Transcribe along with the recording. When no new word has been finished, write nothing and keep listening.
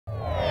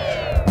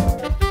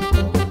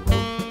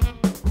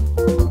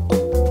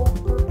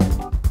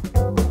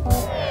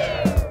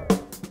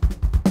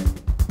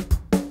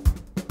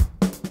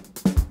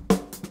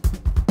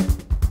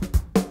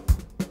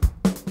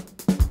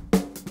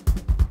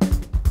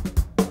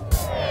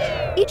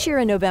Each year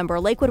in November,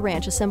 Lakewood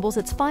Ranch assembles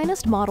its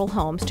finest model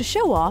homes to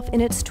show off in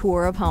its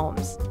Tour of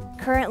Homes.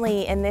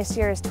 Currently, in this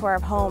year's Tour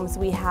of Homes,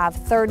 we have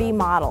 30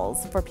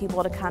 models for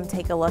people to come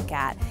take a look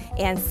at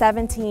and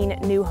 17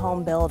 new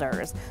home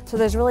builders. So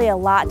there's really a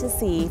lot to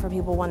see for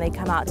people when they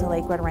come out to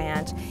Lakewood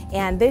Ranch.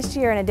 And this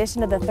year, in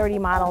addition to the 30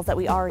 models that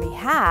we already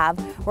have,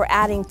 we're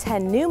adding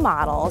 10 new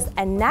models,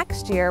 and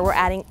next year we're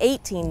adding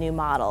 18 new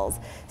models.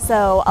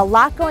 So a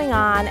lot going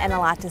on and a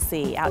lot to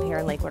see out here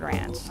in Lakewood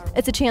Ranch.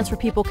 It's a chance for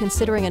people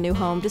considering a new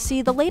home to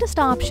see the latest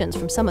options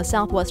from some of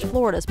Southwest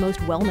Florida's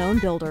most well-known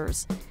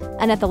builders.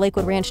 And at the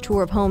Lakewood Ranch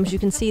Tour of Homes, you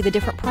can see the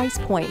different price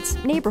points,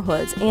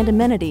 neighborhoods, and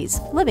amenities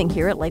living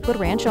here at Lakewood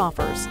Ranch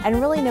offers. And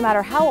really, no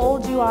matter how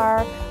old you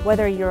are,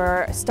 whether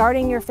you're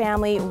starting your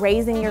family,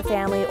 raising your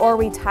family, or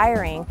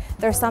retiring,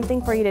 there's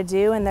something for you to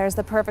do, and there's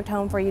the perfect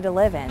home for you to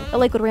live in. The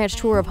Lakewood Ranch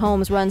Tour of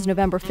Homes runs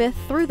November 5th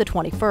through the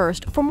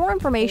 21st. For more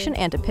information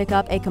and to pick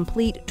up a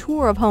complete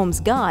Tour of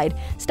Homes guide,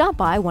 stop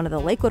by one of the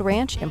Lakewood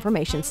Ranch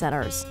Information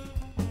Centers.